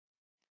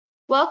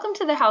Welcome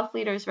to the Health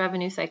Leaders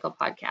Revenue Cycle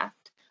podcast.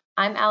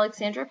 I'm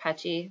Alexandra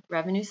Pecci,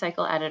 Revenue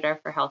Cycle Editor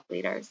for Health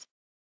Leaders.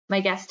 My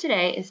guest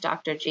today is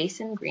Dr.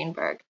 Jason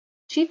Greenberg,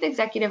 Chief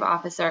Executive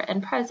Officer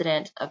and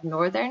President of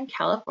Northern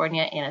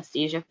California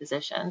Anesthesia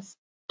Physicians.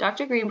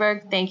 Dr.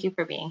 Greenberg, thank you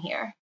for being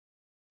here.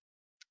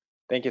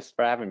 Thank you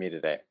for having me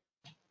today.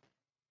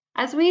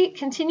 As we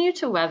continue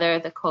to weather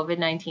the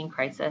COVID-19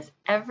 crisis,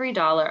 every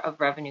dollar of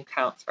revenue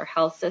counts for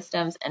health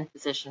systems and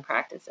physician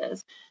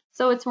practices.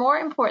 So it's more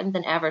important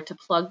than ever to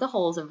plug the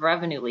holes of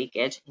revenue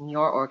leakage in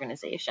your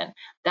organization.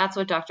 That's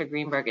what Dr.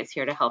 Greenberg is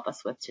here to help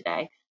us with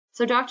today.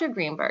 So Dr.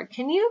 Greenberg,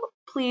 can you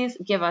please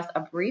give us a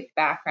brief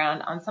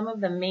background on some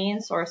of the main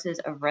sources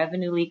of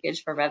revenue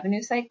leakage for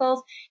revenue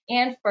cycles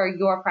and for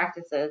your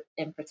practices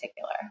in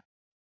particular?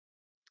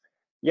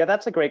 Yeah,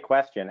 that's a great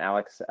question,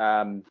 Alex.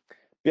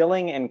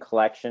 Billing and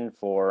collection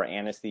for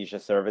anesthesia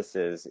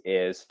services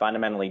is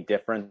fundamentally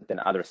different than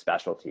other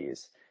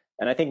specialties.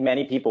 And I think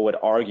many people would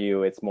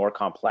argue it's more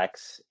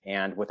complex,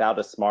 and without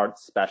a smart,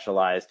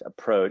 specialized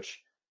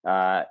approach,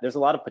 there's a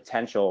lot of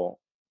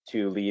potential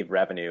to leave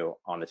revenue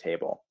on the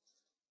table.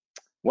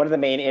 One of the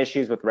main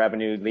issues with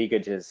revenue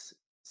leakage is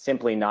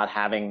simply not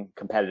having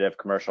competitive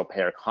commercial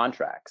payer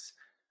contracts.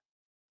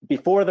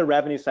 Before the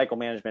revenue cycle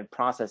management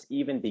process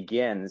even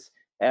begins,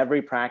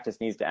 every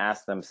practice needs to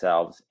ask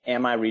themselves,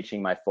 am I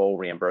reaching my full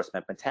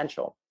reimbursement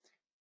potential?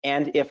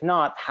 And if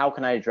not, how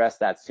can I address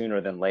that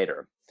sooner than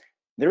later?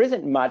 There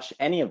isn't much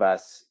any of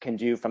us can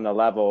do from the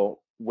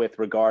level with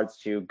regards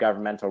to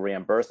governmental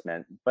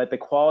reimbursement, but the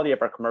quality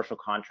of our commercial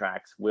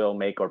contracts will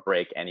make or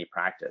break any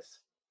practice.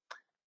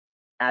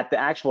 At the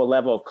actual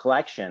level of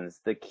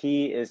collections, the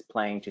key is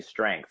playing to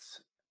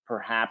strengths.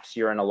 Perhaps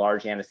you're in a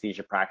large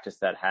anesthesia practice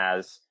that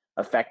has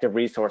effective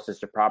resources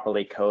to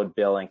properly code,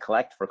 bill, and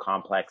collect for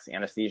complex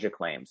anesthesia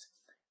claims.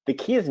 The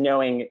key is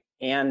knowing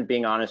and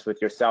being honest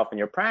with yourself and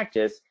your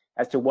practice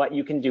as to what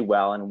you can do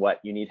well and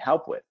what you need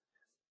help with.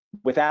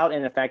 Without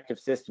an effective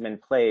system in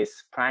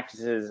place,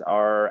 practices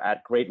are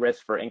at great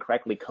risk for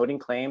incorrectly coding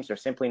claims or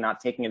simply not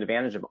taking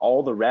advantage of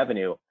all the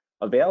revenue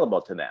available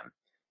to them.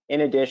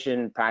 In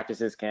addition,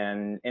 practices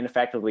can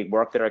ineffectively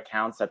work their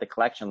accounts at the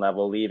collection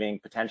level, leaving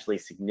potentially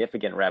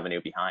significant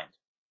revenue behind.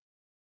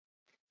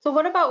 So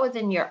what about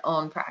within your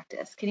own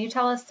practice? Can you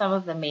tell us some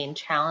of the main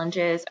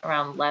challenges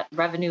around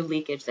revenue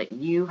leakage that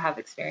you have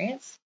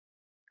experienced?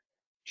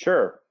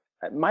 Sure.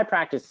 My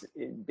practice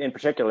in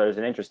particular is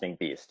an interesting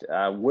beast.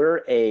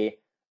 We're a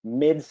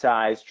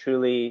mid-sized,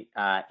 truly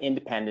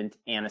independent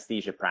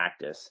anesthesia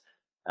practice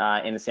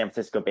in the San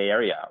Francisco Bay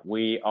Area.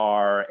 We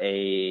are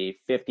a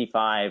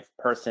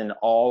 55-person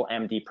all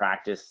MD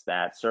practice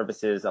that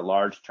services a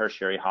large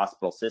tertiary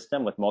hospital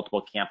system with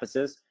multiple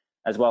campuses,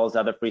 as well as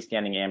other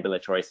freestanding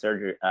ambulatory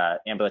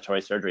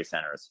surgery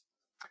centers.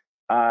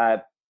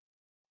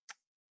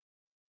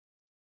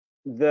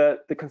 The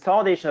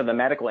consolidation of the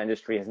medical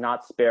industry has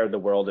not spared the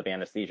world of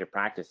anesthesia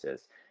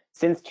practices.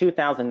 Since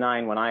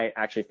 2009, when I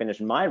actually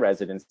finished my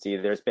residency,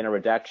 there's been a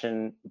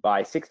reduction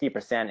by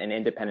 60% in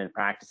independent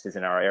practices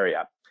in our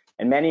area,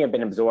 and many have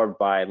been absorbed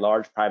by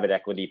large private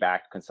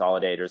equity-backed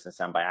consolidators and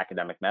some by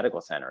academic medical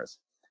centers.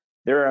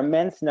 There are an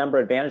immense number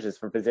of advantages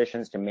for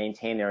physicians to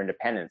maintain their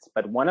independence,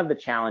 but one of the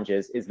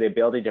challenges is the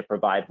ability to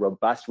provide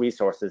robust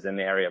resources in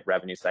the area of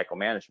revenue cycle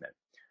management.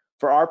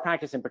 For our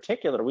practice in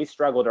particular, we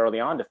struggled early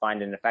on to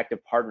find an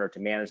effective partner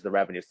to manage the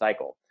revenue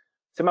cycle.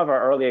 Some of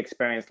our early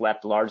experience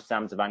left large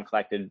sums of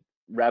uncollected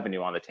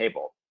revenue on the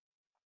table.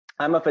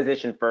 I'm a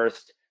physician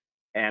first,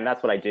 and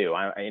that's what I do.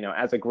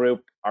 As a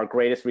group, our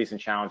greatest recent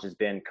challenge has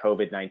been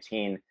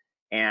COVID-19,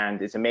 and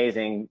it's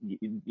amazing,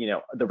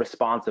 the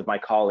response of my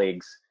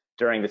colleagues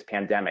during this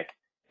pandemic.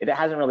 It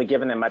hasn't really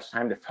given them much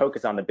time to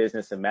focus on the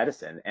business of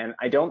medicine, and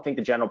I don't think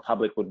the general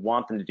public would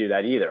want them to do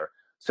that either.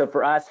 So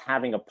for us,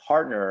 having a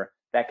partner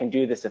that can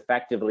do this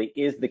effectively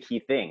is the key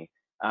thing,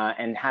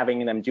 and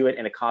having them do it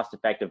in a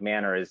cost-effective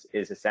manner is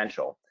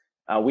essential.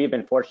 We've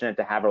been fortunate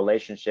to have a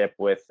relationship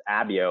with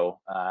Abio,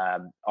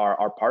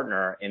 our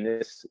partner in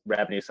this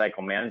revenue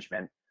cycle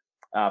management,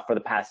 for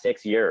the past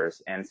 6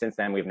 years, and since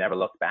then we've never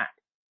looked back.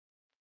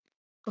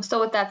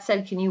 So with that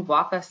said, can you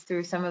walk us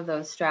through some of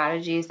those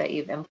strategies that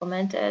you've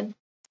implemented?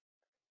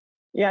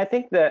 Yeah, I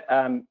think that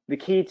the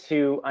key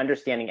to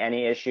understanding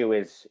any issue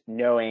is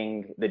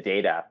knowing the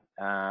data.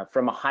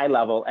 From a high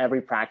level,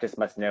 every practice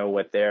must know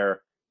what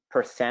their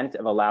percent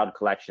of allowed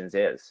collections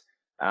is.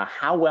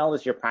 How well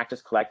is your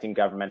practice collecting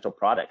governmental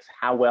products?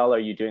 How well are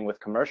you doing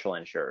with commercial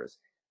insurers?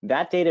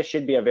 That data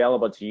should be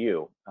available to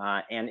you,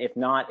 and if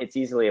not, it's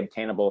easily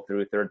obtainable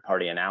through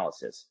third-party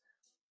analysis.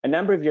 A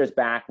number of years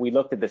back, we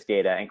looked at this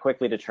data and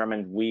quickly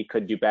determined we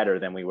could do better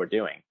than we were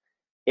doing.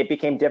 It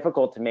became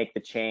difficult to make the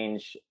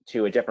change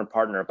to a different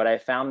partner, but I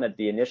found that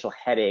the initial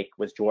headache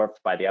was dwarfed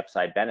by the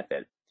upside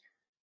benefit.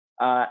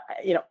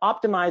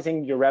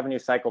 Optimizing your revenue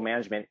cycle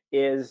management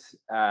is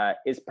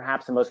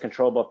perhaps the most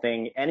controllable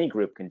thing any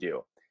group can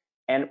do.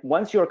 And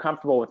once you're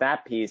comfortable with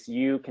that piece,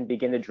 you can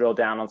begin to drill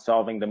down on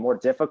solving the more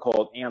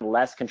difficult and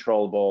less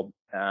controllable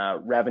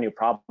revenue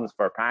problems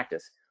for a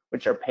practice,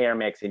 which are payer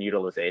mix and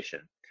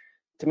utilization.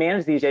 To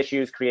manage these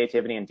issues,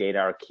 creativity and data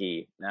are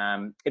key.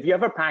 If you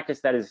have a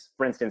practice that is,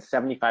 for instance,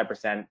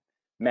 75%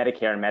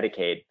 Medicare and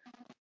Medicaid,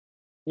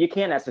 you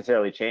can't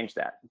necessarily change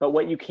that. But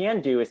what you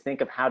can do is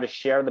think of how to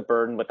share the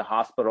burden with the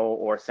hospital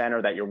or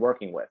center that you're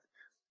working with.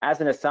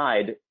 As an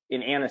aside,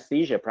 in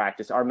anesthesia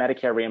practice, our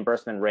Medicare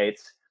reimbursement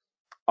rates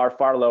are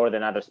far lower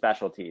than other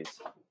specialties,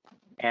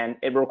 and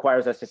it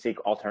requires us to seek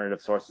alternative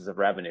sources of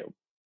revenue.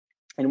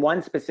 In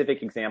one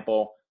specific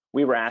example,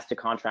 we were asked to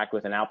contract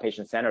with an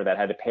outpatient center that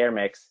had a payer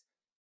mix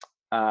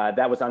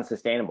that was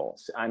unsustainable.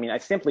 I mean, I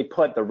simply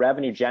put, the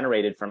revenue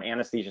generated from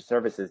anesthesia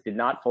services did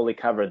not fully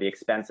cover the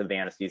expense of the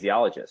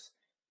anesthesiologist.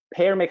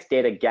 Payer mix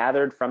data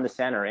gathered from the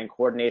center in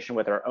coordination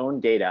with our own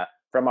data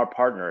from our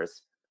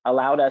partners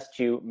allowed us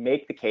to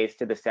make the case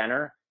to the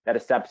center that a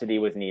subsidy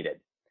was needed.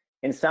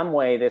 In some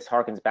way, this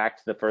harkens back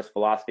to the first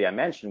philosophy I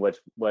mentioned, which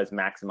was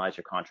maximize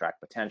your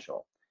contract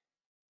potential.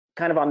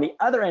 Kind of on the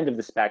other end of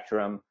the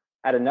spectrum,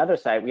 at another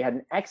site, we had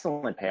an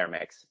excellent payer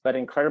mix, but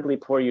incredibly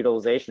poor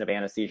utilization of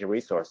anesthesia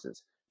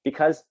resources.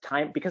 Because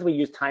we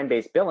use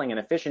time-based billing, an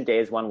efficient day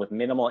is one with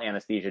minimal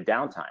anesthesia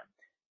downtime.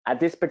 At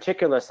this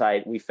particular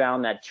site, we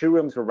found that 2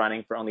 rooms were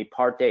running for only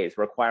part days,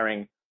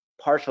 requiring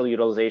partial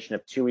utilization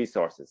of 2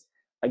 resources.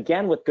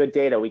 Again, with good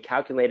data, we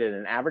calculated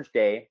an average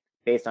day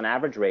based on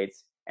average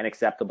rates and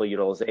acceptable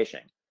utilization,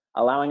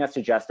 allowing us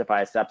to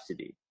justify a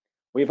subsidy.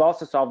 We've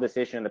also solved this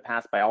issue in the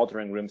past by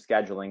altering room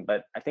scheduling,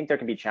 but I think there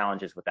can be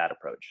challenges with that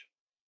approach.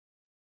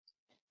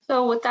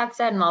 So with that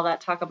said and all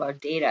that talk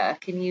about data,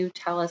 can you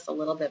tell us a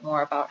little bit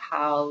more about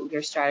how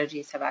your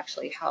strategies have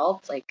actually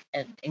helped, like,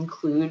 and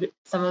include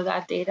some of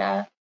that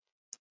data?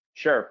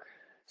 Sure.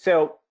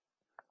 So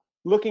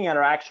looking at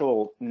our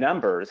actual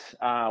numbers,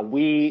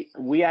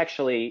 we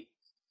actually,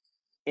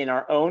 in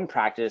our own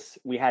practice,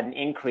 we had an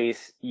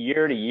increase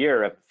year to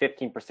year of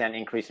 15%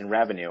 increase in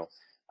revenue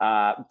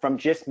from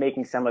just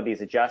making some of these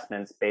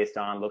adjustments based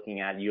on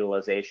looking at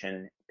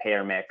utilization,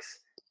 payer mix,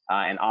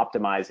 and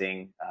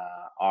optimizing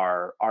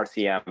our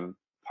RCM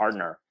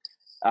partner.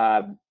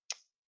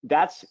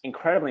 That's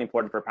incredibly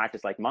important for a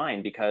practice like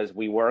mine because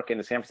we work in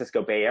the San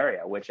Francisco Bay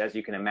Area, which, as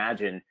you can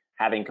imagine,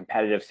 having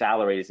competitive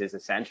salaries is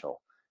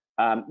essential.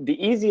 The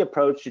easy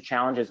approach to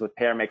challenges with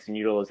payer mix and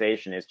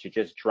utilization is to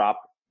just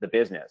drop the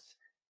business.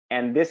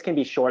 And this can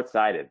be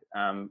short-sighted,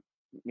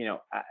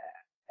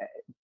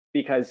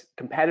 because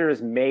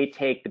competitors may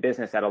take the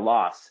business at a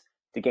loss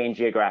to gain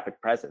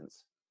geographic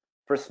presence.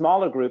 For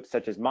smaller groups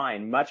such as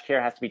mine, much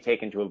care has to be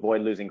taken to avoid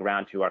losing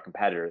ground to our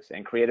competitors,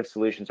 and creative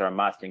solutions are a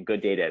must, and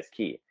good data is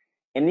key.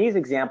 In these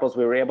examples,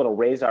 we were able to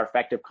raise our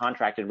effective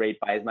contracted rate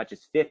by as much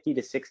as 50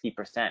 to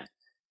 60%.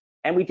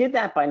 And we did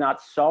that by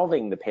not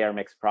solving the payer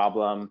mix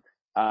problem,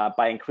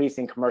 by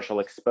increasing commercial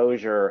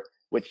exposure,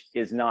 which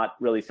is not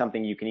really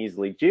something you can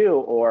easily do,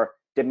 or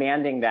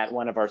demanding that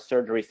one of our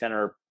surgery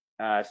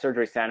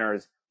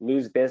centers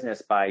lose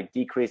business by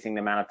decreasing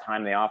the amount of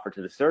time they offer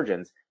to the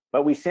surgeons,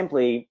 but we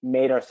simply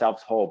made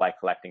ourselves whole by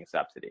collecting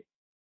subsidy.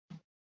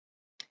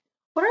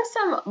 What are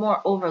some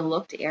more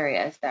overlooked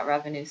areas that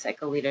revenue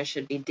cycle leaders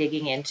should be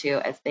digging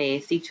into as they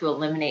seek to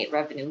eliminate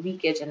revenue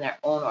leakage in their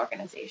own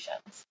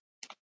organizations?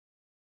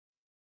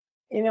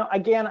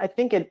 Again, I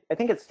think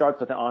it starts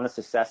with an honest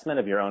assessment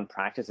of your own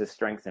practice's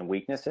strengths and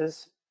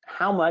weaknesses.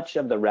 How much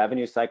of the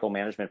revenue cycle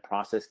management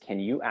process can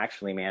you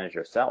actually manage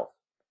yourself?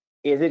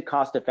 Is it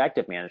cost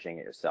effective managing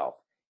it yourself?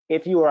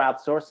 If you are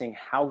outsourcing,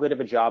 how good of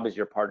a job is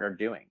your partner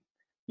doing?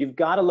 You've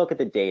got to look at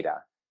the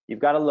data. You've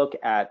got to look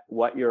at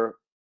what your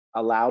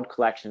allowed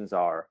collections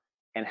are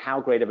and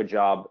how great of a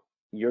job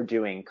you're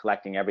doing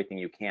collecting everything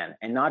you can,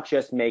 and not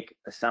just make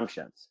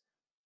assumptions.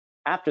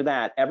 After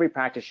that, every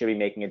practice should be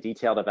making a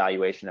detailed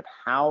evaluation of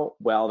how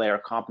well they are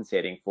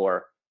compensating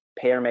for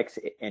payer mix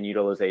and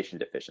utilization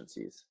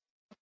deficiencies.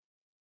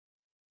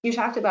 You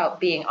talked about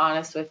being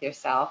honest with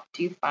yourself.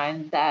 Do you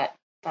find that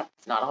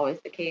that's not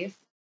always the case?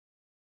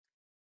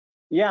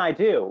 Yeah, I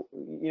do.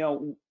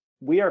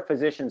 We are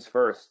physicians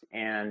first,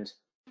 and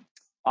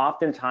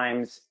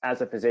oftentimes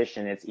as a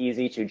physician, it's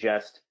easy to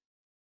just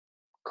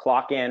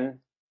clock in,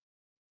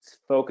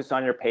 focus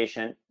on your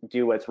patient,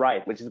 do what's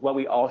right, which is what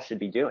we all should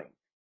be doing.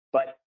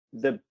 But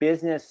the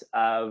business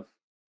of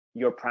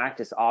your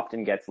practice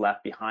often gets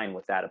left behind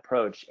with that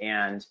approach.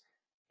 And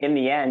in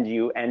the end,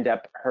 you end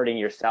up hurting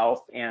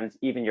yourself and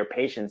even your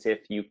patients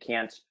if you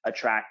can't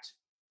attract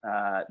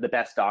the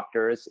best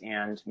doctors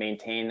and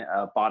maintain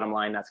a bottom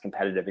line that's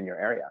competitive in your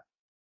area.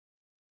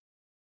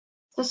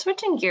 So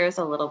switching gears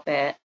a little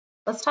bit,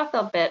 let's talk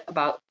a bit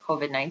about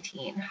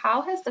COVID-19.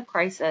 How has the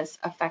crisis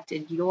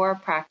affected your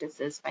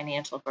practice's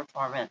financial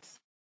performance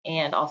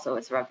and also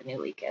its revenue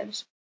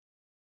leakage?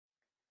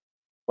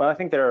 Well, I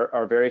think there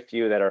are very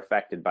few that are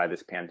affected by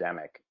this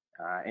pandemic.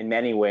 In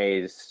many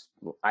ways,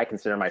 I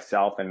consider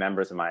myself and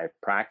members of my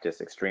practice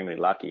extremely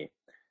lucky.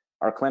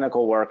 Our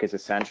clinical work is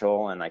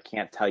essential, and I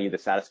can't tell you the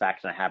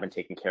satisfaction I have in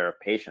taking care of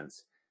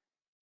patients.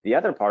 The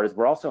other part is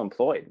we're also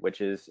employed, which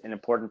is an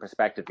important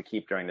perspective to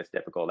keep during this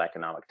difficult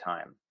economic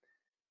time.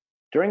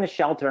 During the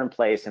shelter in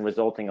place and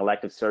resulting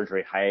elective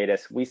surgery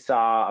hiatus, we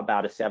saw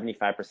about a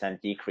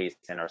 75% decrease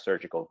in our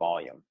surgical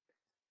volume.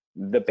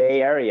 The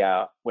Bay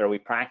Area, where we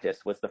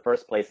practiced, was the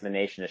first place in the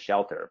nation to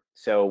shelter.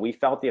 So we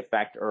felt the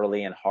effect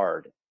early and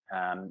hard.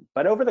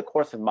 But over the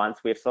course of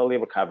months, we have slowly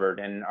recovered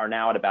and are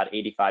now at about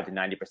 85 to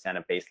 90%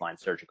 of baseline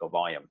surgical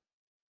volume.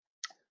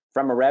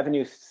 From a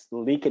revenue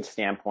leakage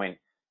standpoint,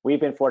 we've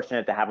been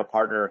fortunate to have a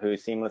partner who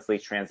seamlessly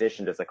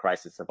transitioned as the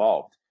crisis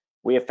evolved.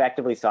 We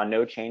effectively saw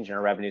no change in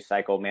our revenue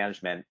cycle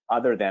management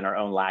other than our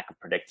own lack of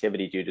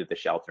productivity due to the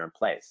shelter in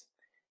place.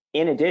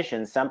 In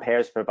addition, some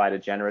payers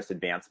provided generous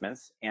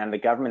advancements, and the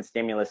government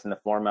stimulus in the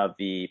form of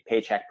the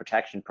Paycheck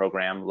Protection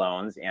Program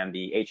loans and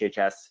the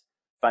HHS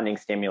funding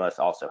stimulus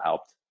also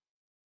helped.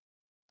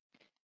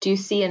 Do you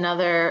see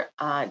another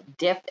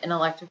dip in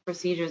elective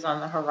procedures on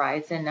the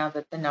horizon now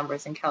that the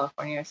numbers in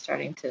California are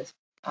starting to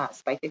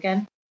spike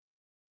again?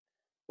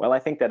 Well, I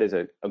think that is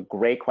a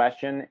great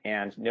question,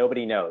 and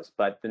nobody knows,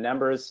 but the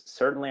numbers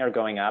certainly are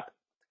going up.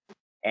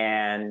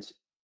 And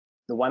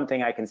the one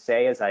thing I can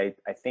say is I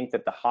think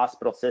that the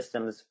hospital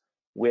systems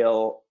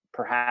will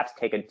perhaps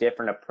take a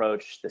different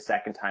approach the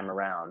second time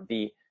around.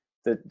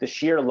 The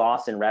sheer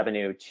loss in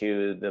revenue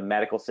to the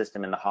medical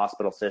system and the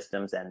hospital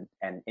systems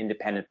and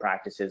independent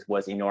practices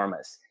was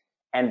enormous.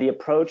 And the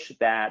approach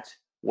that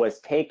was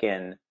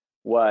taken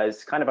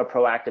was kind of a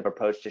proactive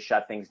approach to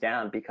shut things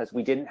down because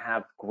we didn't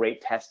have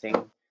great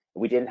testing,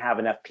 we didn't have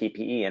enough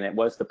PPE, and it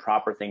was the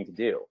proper thing to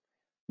do.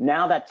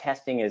 Now that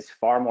testing is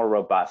far more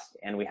robust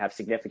and we have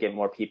significant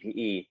more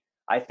PPE,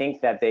 I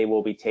think that they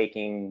will be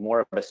taking more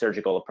of a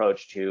surgical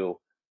approach to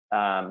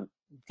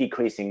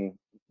decreasing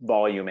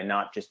volume and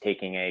not just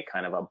taking a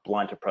kind of a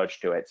blunt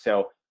approach to it.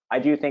 So I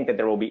do think that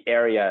there will be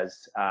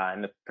areas,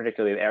 and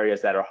particularly the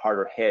areas that are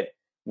harder hit,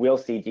 will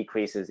see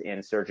decreases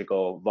in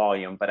surgical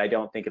volume, but I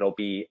don't think it'll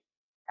be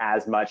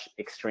as much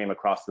extreme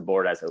across the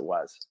board as it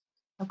was.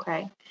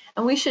 Okay,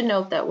 and we should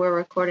note that we're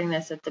recording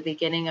this at the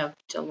beginning of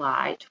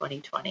July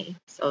 2020,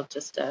 so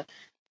just a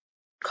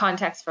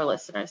context for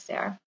listeners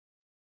there.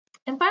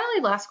 And finally,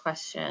 last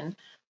question,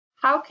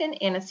 how can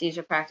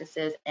anesthesia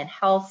practices and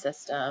health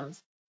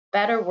systems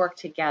better work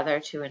together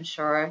to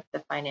ensure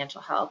the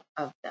financial health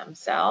of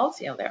themselves,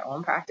 their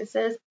own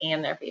practices,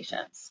 and their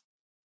patients?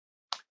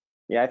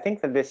 Yeah, I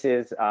think that this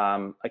is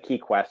a key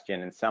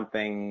question and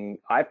something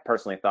I've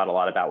personally thought a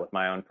lot about with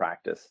my own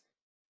practice.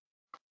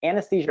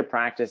 Anesthesia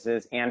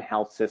practices and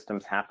health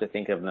systems have to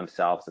think of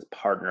themselves as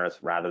partners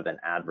rather than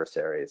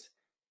adversaries.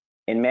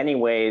 In many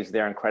ways,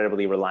 they're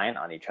incredibly reliant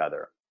on each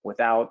other.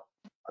 Without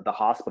the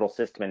hospital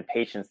system and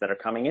patients that are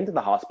coming into the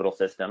hospital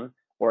system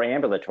or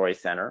ambulatory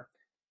center,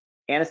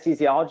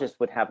 anesthesiologists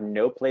would have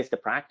no place to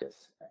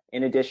practice.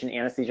 In addition,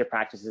 anesthesia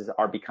practices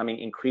are becoming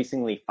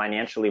increasingly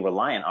financially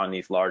reliant on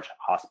these large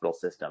hospital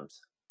systems.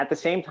 At the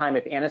same time,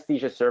 if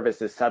anesthesia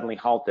services suddenly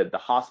halted, the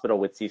hospital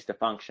would cease to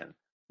function.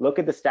 Look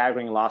at the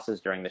staggering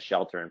losses during the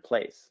shelter in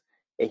place.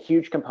 A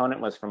huge component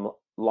was from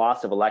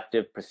loss of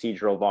elective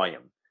procedural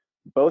volume.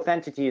 Both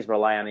entities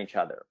rely on each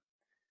other.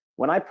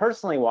 When I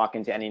personally walk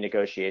into any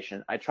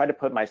negotiation, I try to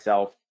put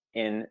myself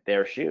in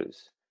their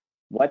shoes.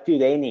 What do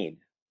they need?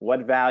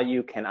 What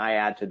value can I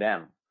add to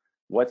them?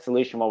 What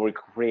solution will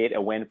create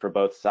a win for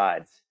both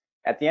sides?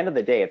 At the end of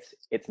the day,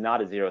 it's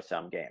not a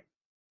zero-sum game.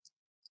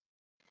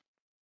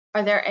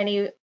 Are there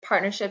any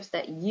partnerships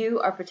that you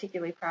are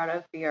particularly proud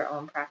of for your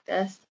own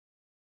practice?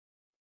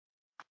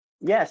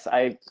 Yes,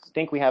 I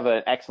think we have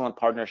an excellent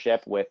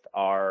partnership with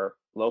our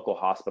local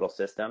hospital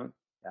system.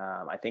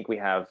 I think we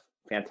have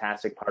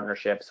fantastic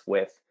partnerships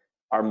with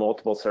our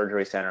multiple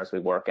surgery centers we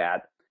work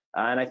at.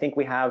 And I think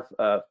we have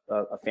a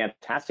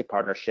fantastic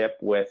partnership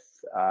with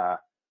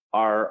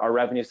our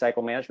revenue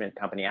cycle management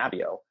company,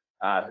 Abio,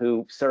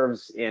 who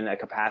serves in a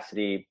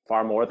capacity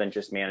far more than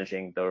just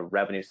managing the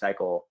revenue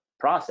cycle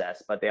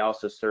process, but they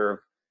also serve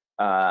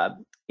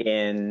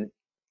in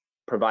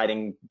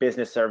providing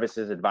business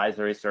services,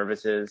 advisory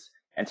services,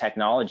 and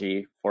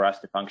technology for us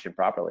to function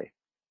properly.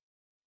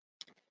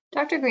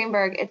 Dr.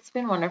 Greenberg, it's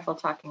been wonderful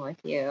talking with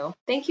you.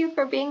 Thank you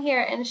for being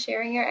here and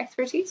sharing your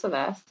expertise with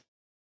us.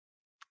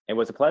 It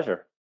was a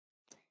pleasure.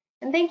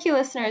 And thank you,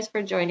 listeners,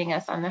 for joining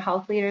us on the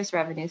Health Leaders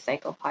Revenue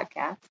Cycle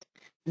podcast.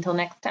 Until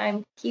next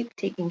time, keep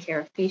taking care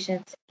of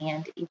patients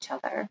and each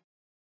other.